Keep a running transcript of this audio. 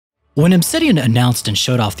When Obsidian announced and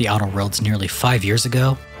showed off The Outer Worlds nearly 5 years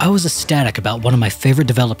ago, I was ecstatic about one of my favorite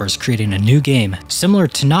developers creating a new game similar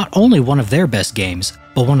to not only one of their best games,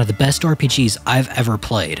 but one of the best RPGs I've ever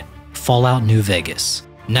played, Fallout New Vegas.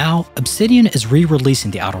 Now, Obsidian is re-releasing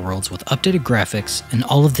The Outer Worlds with updated graphics and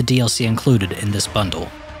all of the DLC included in this bundle.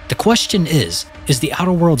 The question is The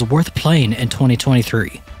Outer Worlds worth playing in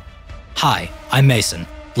 2023? Hi, I'm Mason.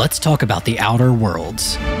 Let's talk about The Outer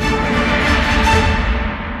Worlds.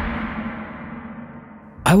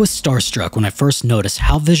 I was starstruck when I first noticed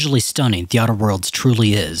how visually stunning The Outer Worlds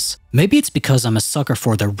truly is. Maybe it's because I'm a sucker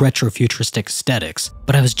for the retro-futuristic aesthetics,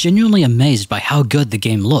 but I was genuinely amazed by how good the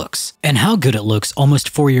game looks, and how good it looks almost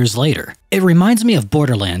 4 years later. It reminds me of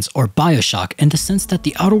Borderlands or Bioshock in the sense that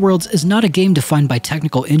The Outer Worlds is not a game defined by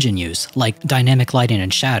technical engine use, like dynamic lighting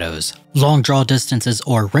and shadows, long draw distances,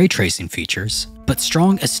 or ray tracing features, but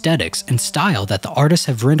strong aesthetics and style that the artists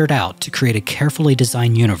have rendered out to create a carefully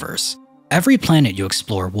designed universe. Every planet you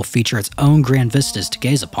explore will feature its own grand vistas to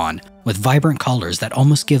gaze upon, with vibrant colors that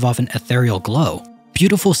almost give off an ethereal glow,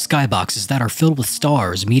 beautiful skyboxes that are filled with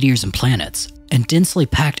stars, meteors, and planets, and densely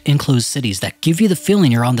packed enclosed cities that give you the feeling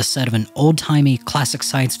you're on the set of an old-timey classic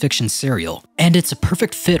science fiction serial. And it's a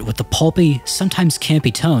perfect fit with the pulpy, sometimes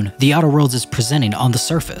campy tone The Outer Worlds is presenting on the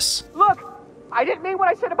surface. Look! I didn't mean what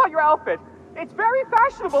I said about your outfit. It's very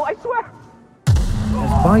fashionable, I swear.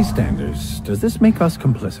 As bystanders, does this make us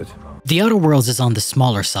complicit? The Outer Worlds is on the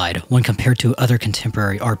smaller side when compared to other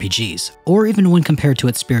contemporary RPGs, or even when compared to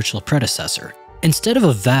its spiritual predecessor. Instead of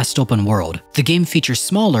a vast open world, the game features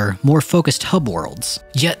smaller, more focused hub worlds.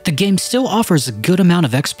 Yet the game still offers a good amount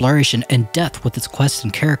of exploration and depth with its quests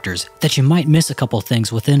and characters that you might miss a couple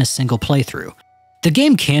things within a single playthrough. The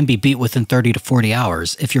game can be beat within 30 to 40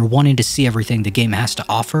 hours if you're wanting to see everything the game has to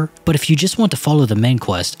offer, but if you just want to follow the main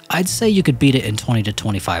quest, I'd say you could beat it in 20 to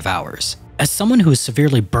 25 hours. As someone who is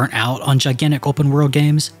severely burnt out on gigantic open world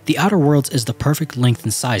games, The Outer Worlds is the perfect length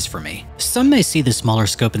and size for me. Some may see the smaller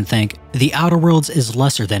scope and think, The Outer Worlds is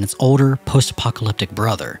lesser than its older, post-apocalyptic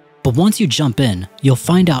brother. But once you jump in, you'll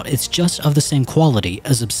find out it's just of the same quality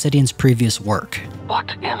as Obsidian's previous work. What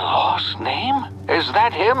in law's name? Is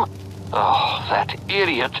that him? Oh, that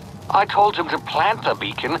idiot. I told him to plant the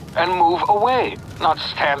beacon and move away, not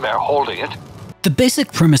stand there holding it. The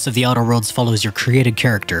basic premise of The Outer Worlds follows your created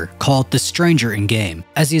character, called the Stranger in-game,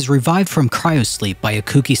 as he is revived from cryosleep by a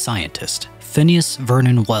kooky scientist, Phineas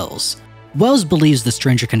Vernon Wells. Wells believes the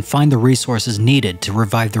Stranger can find the resources needed to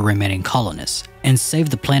revive the remaining colonists, and save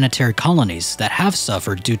the planetary colonies that have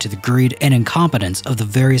suffered due to the greed and incompetence of the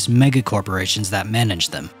various megacorporations that manage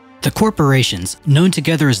them. The corporations, known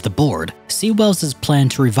together as the Board, see Wells' plan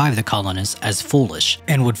to revive the colonists as foolish,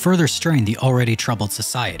 and would further strain the already troubled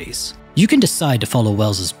societies. You can decide to follow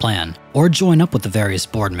Wells' plan, or join up with the various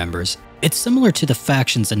board members. It's similar to the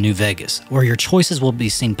factions in New Vegas, where your choices will be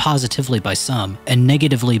seen positively by some and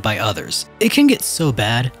negatively by others. It can get so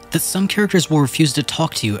bad that some characters will refuse to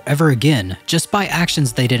talk to you ever again just by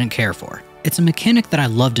actions they didn't care for. It's a mechanic that I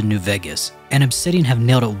loved in New Vegas, and Obsidian have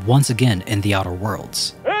nailed it once again in The Outer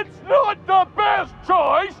Worlds. It's not the best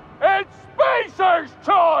choice, it's Spacer's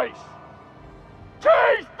choice!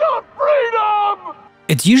 Taste the freedom!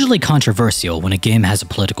 It's usually controversial when a game has a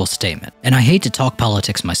political statement, and I hate to talk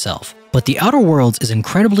politics myself, but The Outer Worlds is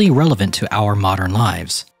incredibly relevant to our modern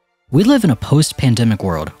lives. We live in a post-pandemic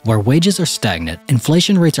world where wages are stagnant,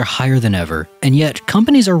 inflation rates are higher than ever, and yet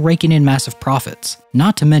companies are raking in massive profits.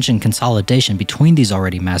 Not to mention consolidation between these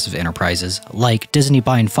already massive enterprises, like Disney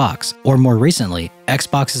buying Fox, or more recently,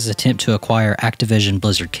 Xbox's attempt to acquire Activision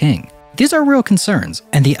Blizzard King. These are real concerns,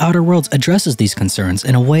 and The Outer Worlds addresses these concerns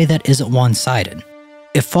in a way that isn't one-sided.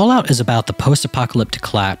 If Fallout is about the post-apocalyptic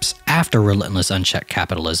collapse after relentless unchecked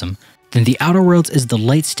capitalism, then The Outer Worlds is the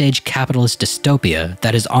late-stage capitalist dystopia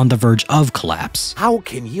that is on the verge of collapse. How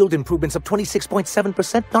can yield improvements of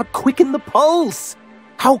 26.7% not quicken the pulse?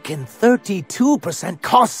 How can 32%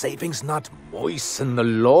 cost savings not moisten the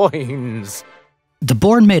loins? The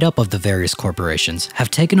board made up of the various corporations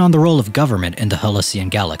have taken on the role of government in the Halcyon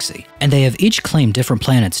Galaxy, and they have each claimed different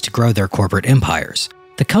planets to grow their corporate empires.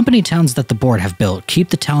 The company towns that the board have built keep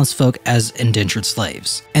the townsfolk as indentured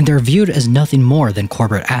slaves, and they're viewed as nothing more than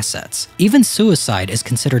corporate assets. Even suicide is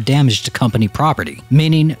considered damage to company property,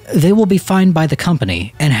 meaning they will be fined by the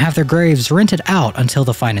company and have their graves rented out until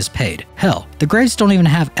the fine is paid. Hell, the graves don't even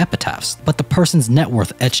have epitaphs, but the person's net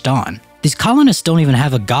worth etched on. These colonists don't even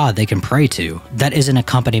have a god they can pray to that isn't a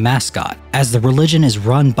company mascot, as the religion is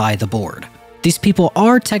run by the board. These people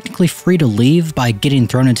are technically free to leave by getting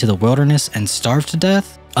thrown into the wilderness and starve to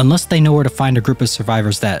death. Unless they know where to find a group of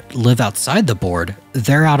survivors that live outside the board,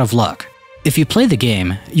 they're out of luck. If you play the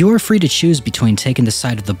game, you are free to choose between taking the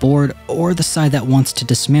side of the board or the side that wants to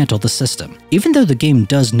dismantle the system. Even though the game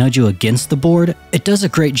does nudge you against the board, it does a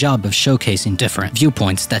great job of showcasing different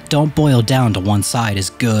viewpoints that don't boil down to one side is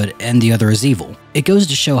good and the other is evil. It goes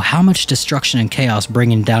to show how much destruction and chaos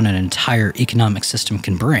bringing down an entire economic system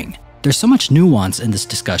can bring. There's so much nuance in this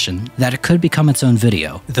discussion that it could become its own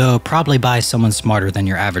video, though probably by someone smarter than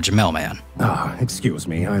your average mailman. Excuse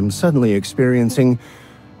me, I'm suddenly experiencing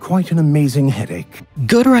quite an amazing headache.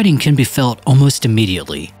 Good writing can be felt almost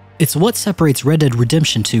immediately. It's what separates Red Dead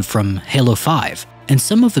Redemption 2 from Halo 5, and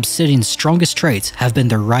some of Obsidian's strongest traits have been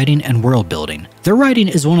their writing and world building. Their writing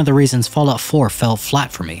is one of the reasons Fallout 4 fell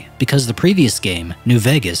flat for me, because the previous game, New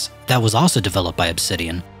Vegas, that was also developed by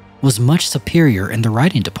Obsidian, was much superior in the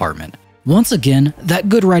writing department. Once again, that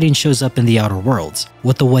good writing shows up in The Outer Worlds,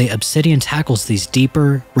 with the way Obsidian tackles these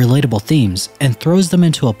deeper, relatable themes and throws them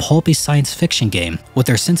into a pulpy science fiction game with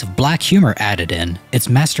their sense of black humor added in. It's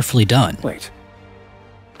masterfully done. Wait,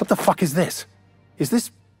 what the fuck is this? Is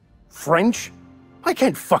this French? I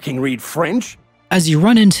can't fucking read French. As you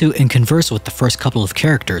run into and converse with the first couple of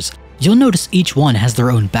characters, you'll notice each one has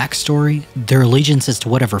their own backstory, their allegiances to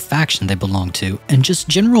whatever faction they belong to, and just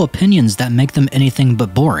general opinions that make them anything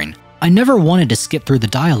but boring. I never wanted to skip through the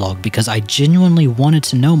dialogue because I genuinely wanted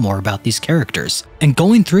to know more about these characters. And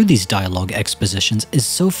going through these dialogue expositions is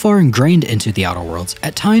so far ingrained into The Outer Worlds,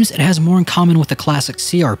 at times it has more in common with a classic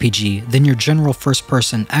CRPG than your general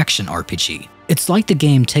first-person action RPG. It's like the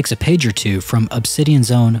game takes a page or two from Obsidian's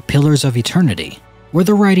own Pillars of Eternity. Where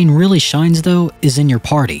the writing really shines though is in your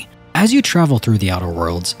party. As you travel through The Outer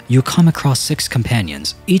Worlds, you come across 6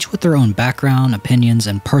 companions, each with their own background, opinions,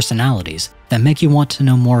 and personalities that make you want to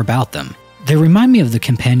know more about them. They remind me of the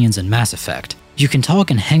companions in Mass Effect. You can talk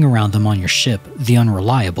and hang around them on your ship, the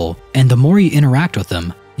Unreliable, and the more you interact with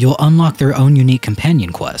them, you'll unlock their own unique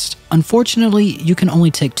companion quest. Unfortunately, you can only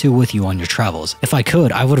take 2 with you on your travels. If I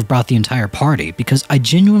could, I would have brought the entire party because I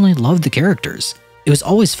genuinely love the characters. It was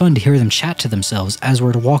always fun to hear them chat to themselves as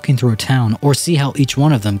we're walking through a town or see how each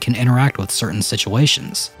one of them can interact with certain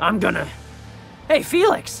situations. Hey,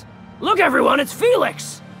 Felix! Look everyone, it's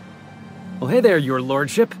Felix! Well, hey there, your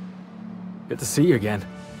lordship. Good to see you again.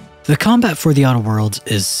 The combat for The Outer Worlds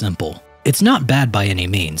is simple. It's not bad by any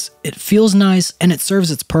means. It feels nice and it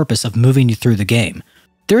serves its purpose of moving you through the game.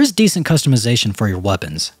 There is decent customization for your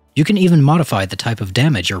weapons. You can even modify the type of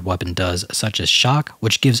damage your weapon does, such as shock,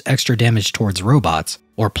 which gives extra damage towards robots,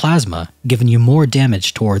 or plasma, giving you more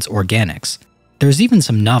damage towards organics. There's even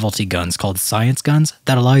some novelty guns called science guns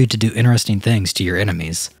that allow you to do interesting things to your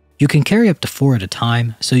enemies. You can carry up to 4 at a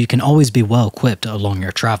time, so you can always be well equipped along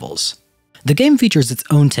your travels. The game features its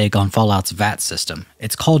own take on Fallout's VAT system.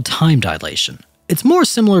 It's called time dilation. It's more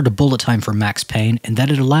similar to bullet time for Max Payne in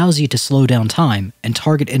that it allows you to slow down time and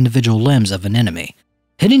target individual limbs of an enemy.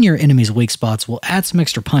 Hitting your enemy's weak spots will add some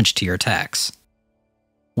extra punch to your attacks.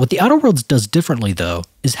 What The Outer Worlds does differently though,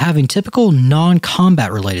 is having typical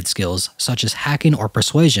non-combat related skills such as hacking or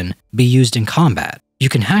persuasion be used in combat. You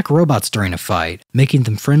can hack robots during a fight, making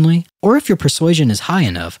them friendly, or if your persuasion is high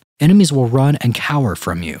enough, enemies will run and cower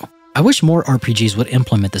from you. I wish more RPGs would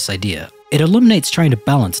implement this idea. It eliminates trying to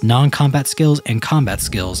balance non-combat skills and combat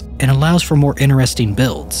skills and allows for more interesting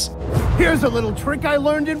builds. Here's a little trick I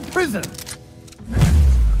learned in prison.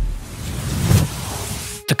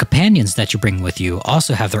 The companions that you bring with you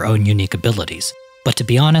also have their own unique abilities, but to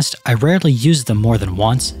be honest, I rarely use them more than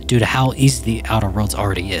once due to how easy The Outer Worlds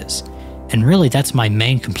already is. And really that's my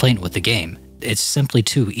main complaint with the game, it's simply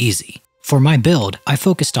too easy. For my build, I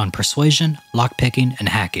focused on persuasion, lockpicking, and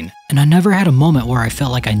hacking, and I never had a moment where I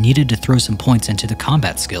felt like I needed to throw some points into the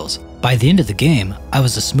combat skills. By the end of the game, I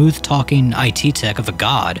was a smooth-talking IT tech of a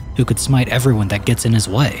god who could smite everyone that gets in his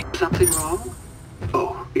way. Something wrong?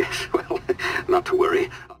 Oh, yes, well, not to worry.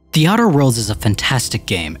 The Outer Worlds is a fantastic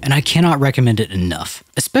game, and I cannot recommend it enough,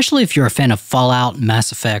 especially if you're a fan of Fallout,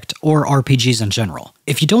 Mass Effect, or RPGs in general.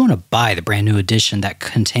 If you don't want to buy the brand new edition that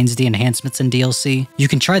contains the enhancements and DLC, you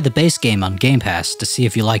can try the base game on Game Pass to see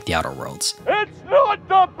if you like The Outer Worlds. It's not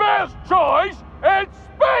the best choice, it's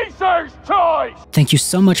Spacer's choice! Thank you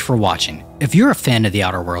so much for watching. If you're a fan of The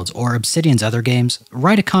Outer Worlds or Obsidian's other games,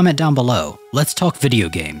 write a comment down below. Let's talk video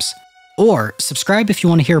games. Or subscribe if you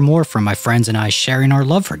want to hear more from my friends and I sharing our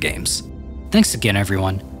love for games. Thanks again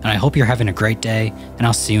everyone, and I hope you're having a great day, and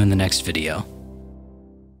I'll see you in the next video.